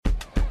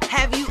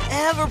Have you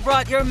ever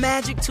brought your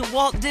magic to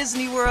Walt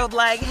Disney World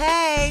like,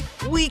 hey,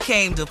 we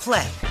came to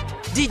play?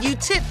 Did you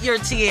tip your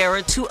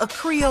tiara to a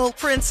Creole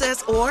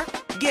princess or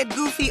get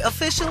goofy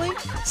officially?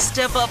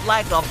 Step up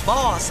like a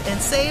boss and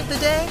save the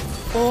day?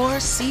 Or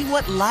see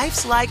what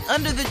life's like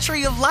under the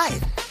tree of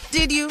life?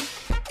 Did you?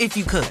 If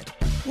you could.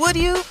 Would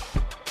you?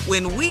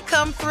 When we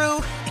come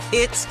through,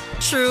 it's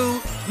true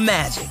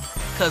magic.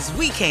 'Cause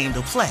we came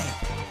to play.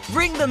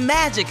 Bring the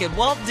magic at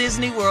Walt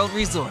Disney World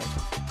Resort.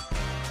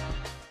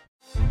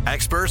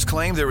 Experts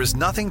claim there is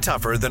nothing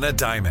tougher than a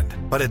diamond.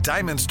 But at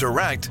Diamonds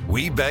Direct,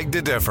 we beg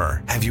to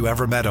differ. Have you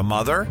ever met a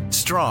mother?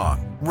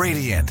 Strong,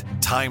 radiant,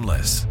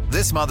 timeless.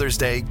 This Mother's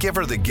Day, give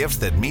her the gift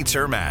that meets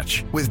her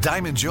match. With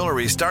diamond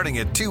jewelry starting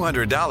at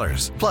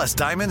 $200. Plus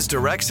Diamonds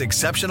Direct's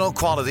exceptional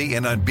quality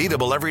and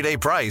unbeatable everyday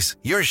price,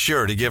 you're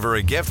sure to give her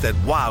a gift that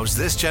wows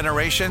this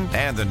generation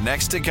and the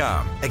next to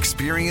come.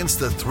 Experience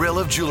the thrill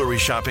of jewelry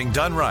shopping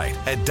done right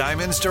at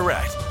Diamonds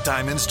Direct.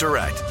 Diamonds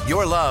Direct.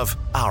 Your love,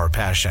 our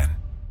passion.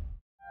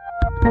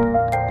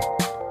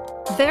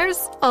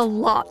 There's a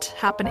lot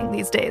happening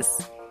these days,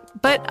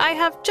 but I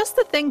have just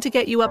the thing to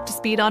get you up to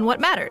speed on what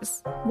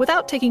matters,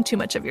 without taking too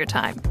much of your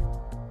time.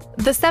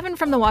 The 7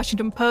 from the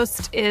Washington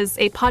Post is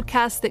a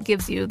podcast that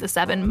gives you the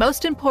 7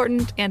 most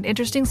important and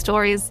interesting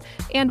stories,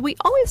 and we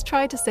always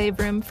try to save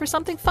room for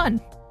something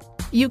fun.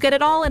 You get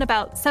it all in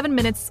about 7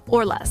 minutes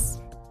or less.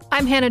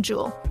 I'm Hannah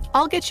Jewell.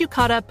 I'll get you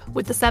caught up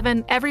with the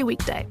 7 every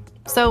weekday,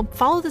 so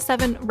follow the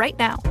 7 right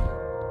now.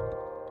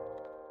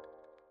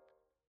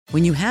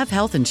 When you have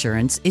health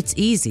insurance, it's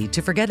easy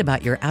to forget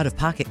about your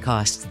out-of-pocket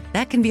costs.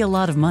 That can be a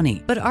lot of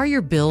money. But are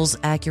your bills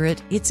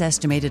accurate? It's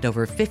estimated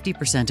over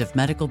 50% of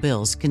medical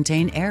bills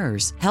contain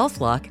errors.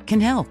 HealthLock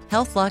can help.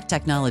 HealthLock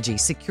technology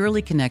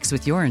securely connects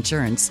with your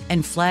insurance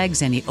and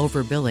flags any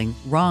overbilling,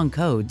 wrong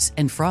codes,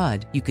 and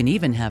fraud. You can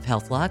even have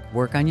HealthLock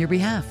work on your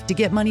behalf to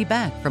get money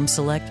back from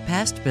select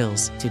past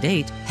bills. To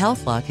date,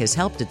 HealthLock has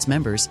helped its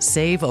members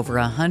save over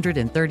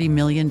 $130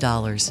 million.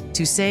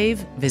 To save,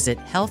 visit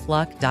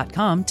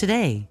healthlock.com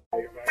today.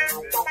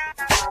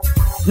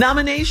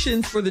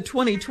 Nominations for the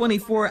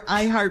 2024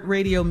 iHeart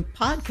Radio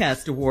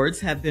Podcast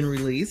Awards have been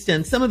released,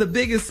 and some of the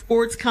biggest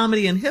sports,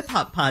 comedy, and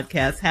hip-hop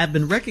podcasts have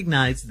been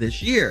recognized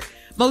this year.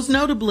 Most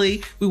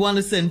notably, we want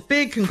to send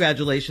big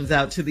congratulations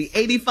out to the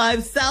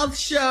 85 South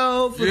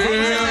Show for being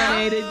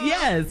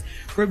nominated,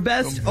 for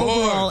Best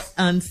Overall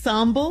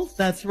Ensemble.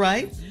 That's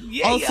right.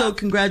 Also,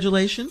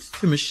 congratulations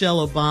to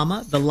Michelle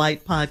Obama, the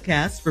Light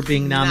Podcast, for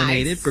being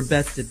nominated for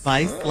Best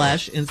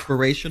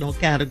Advice/Inspirational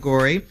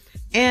category.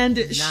 And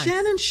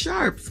Shannon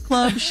Sharp's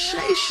Club Shay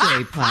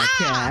Shay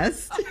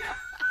podcast.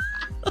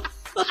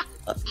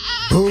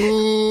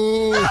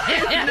 Boo!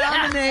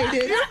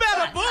 Nominated. You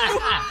better boo!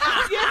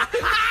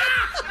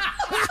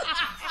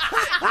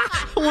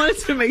 I wanted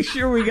to make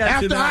sure we got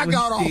After to that I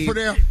got one, off Steve. of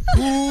there,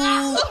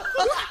 boo!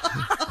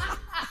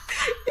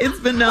 It's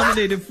been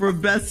nominated for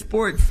Best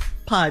Sports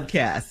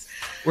Podcast,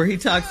 where he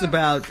talks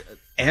about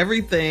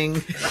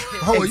everything.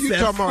 Oh, are you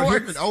talking about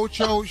sports. him and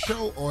Ocho's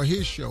show or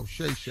his show,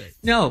 Shay Shay?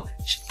 No,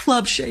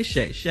 Club Shay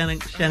Shay. Shannon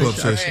Club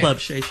Sharp's Shay Shay. Club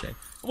Shay Shay.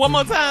 One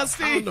more time, I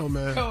Steve. don't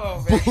know, man.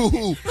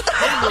 Boo!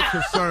 I'm not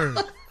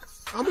concerned.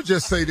 I'm gonna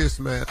just say this,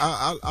 man.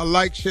 I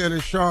like Shannon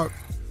Sharp.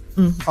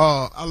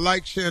 I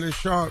like Shannon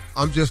Sharp.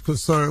 I'm just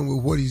concerned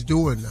with what he's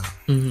doing now.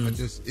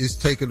 It's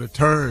taking a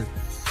turn.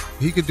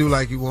 He could do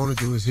like he want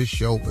to do. It's his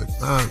show, but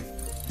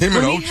him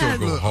and Ocho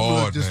go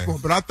hard, man.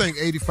 But I think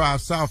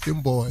 85 South,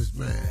 them boys,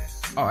 man.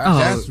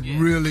 That's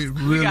really,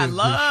 really got good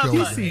love. show.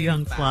 You see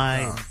Young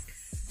Fly.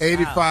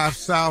 85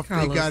 South,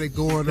 Carlos they got it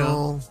going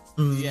on.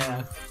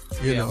 Yeah.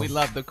 You know. We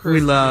love the crew. We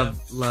love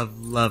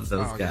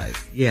those guys.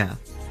 Yeah.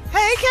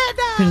 Hey, Cat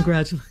Dog.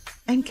 Congratulations.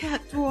 And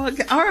Cat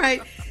Dog. All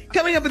right.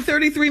 Coming up at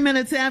 33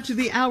 minutes after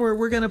the hour,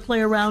 we're going to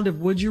play a round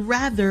of Would You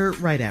Rather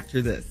right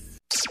after this.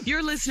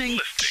 You're listening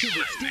to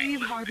the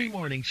Steve Harvey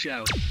Morning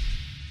Show.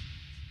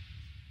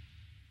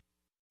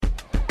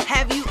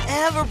 Have you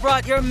ever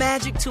brought your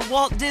magic to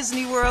Walt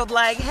Disney World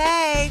like,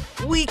 hey,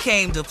 we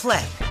came to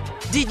play?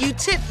 Did you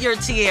tip your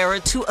tiara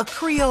to a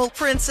Creole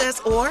princess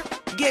or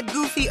get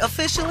goofy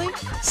officially?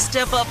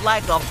 Step up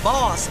like a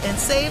boss and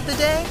save the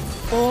day?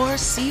 Or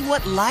see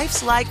what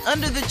life's like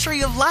under the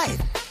tree of life?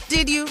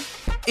 Did you?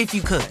 If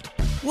you could.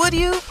 Would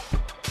you?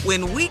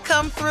 When we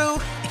come through,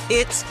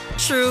 it's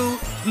true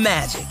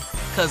magic.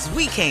 'Cause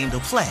we came to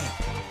play.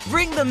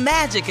 Bring the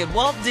magic at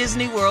Walt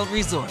Disney World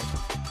Resort.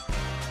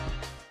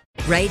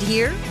 Right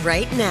here,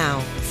 right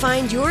now.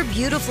 Find your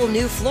beautiful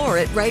new floor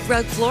at Right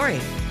Rug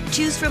Flooring.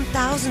 Choose from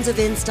thousands of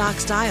in-stock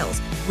styles,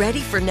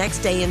 ready for next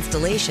day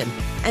installation,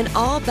 and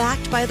all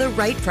backed by the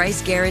right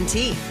price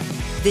guarantee.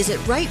 Visit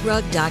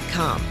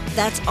rightrug.com.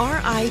 That's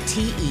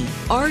RITERUG.com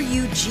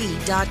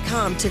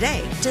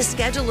today to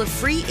schedule a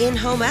free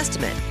in-home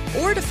estimate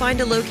or to find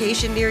a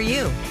location near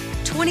you.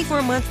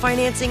 24-month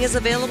financing is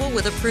available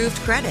with approved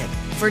credit.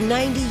 For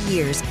 90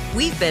 years,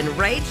 we've been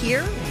right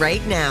here,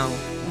 right now.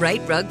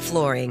 Right Rug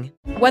Flooring.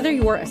 Whether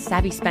you're a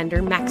savvy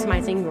spender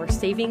maximizing your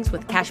savings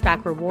with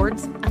cashback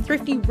rewards, a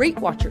thrifty rate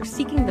watcher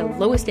seeking the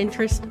lowest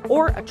interest,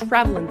 or a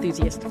travel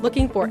enthusiast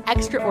looking for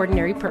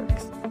extraordinary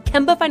perks,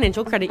 Kemba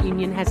Financial Credit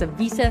Union has a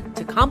visa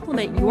to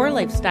complement your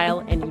lifestyle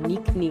and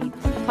unique needs.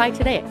 Apply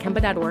today at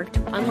Kemba.org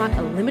to unlock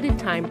a limited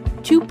time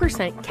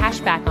 2% cash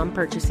back on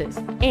purchases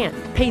and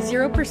pay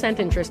 0%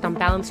 interest on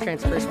balance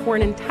transfers for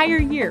an entire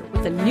year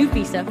with a new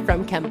visa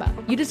from Kemba.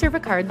 You deserve a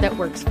card that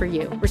works for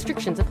you.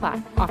 Restrictions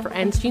apply. Offer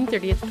ends June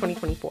 30th,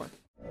 2024.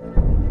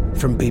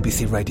 From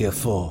BBC Radio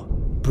 4,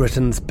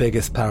 Britain's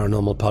biggest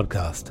paranormal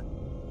podcast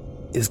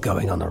is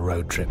going on a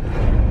road trip.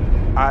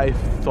 I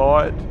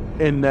thought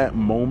in that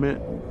moment,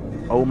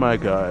 oh my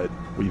God,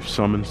 we've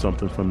summoned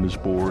something from this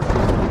board.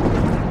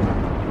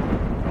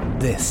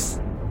 This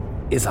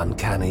is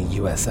Uncanny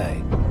USA.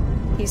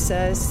 He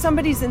says,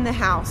 somebody's in the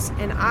house,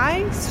 and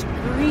I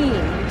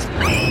screamed.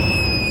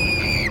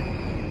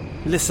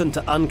 Listen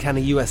to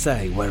Uncanny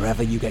USA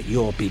wherever you get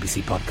your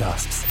BBC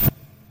podcasts,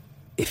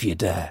 if you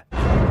dare.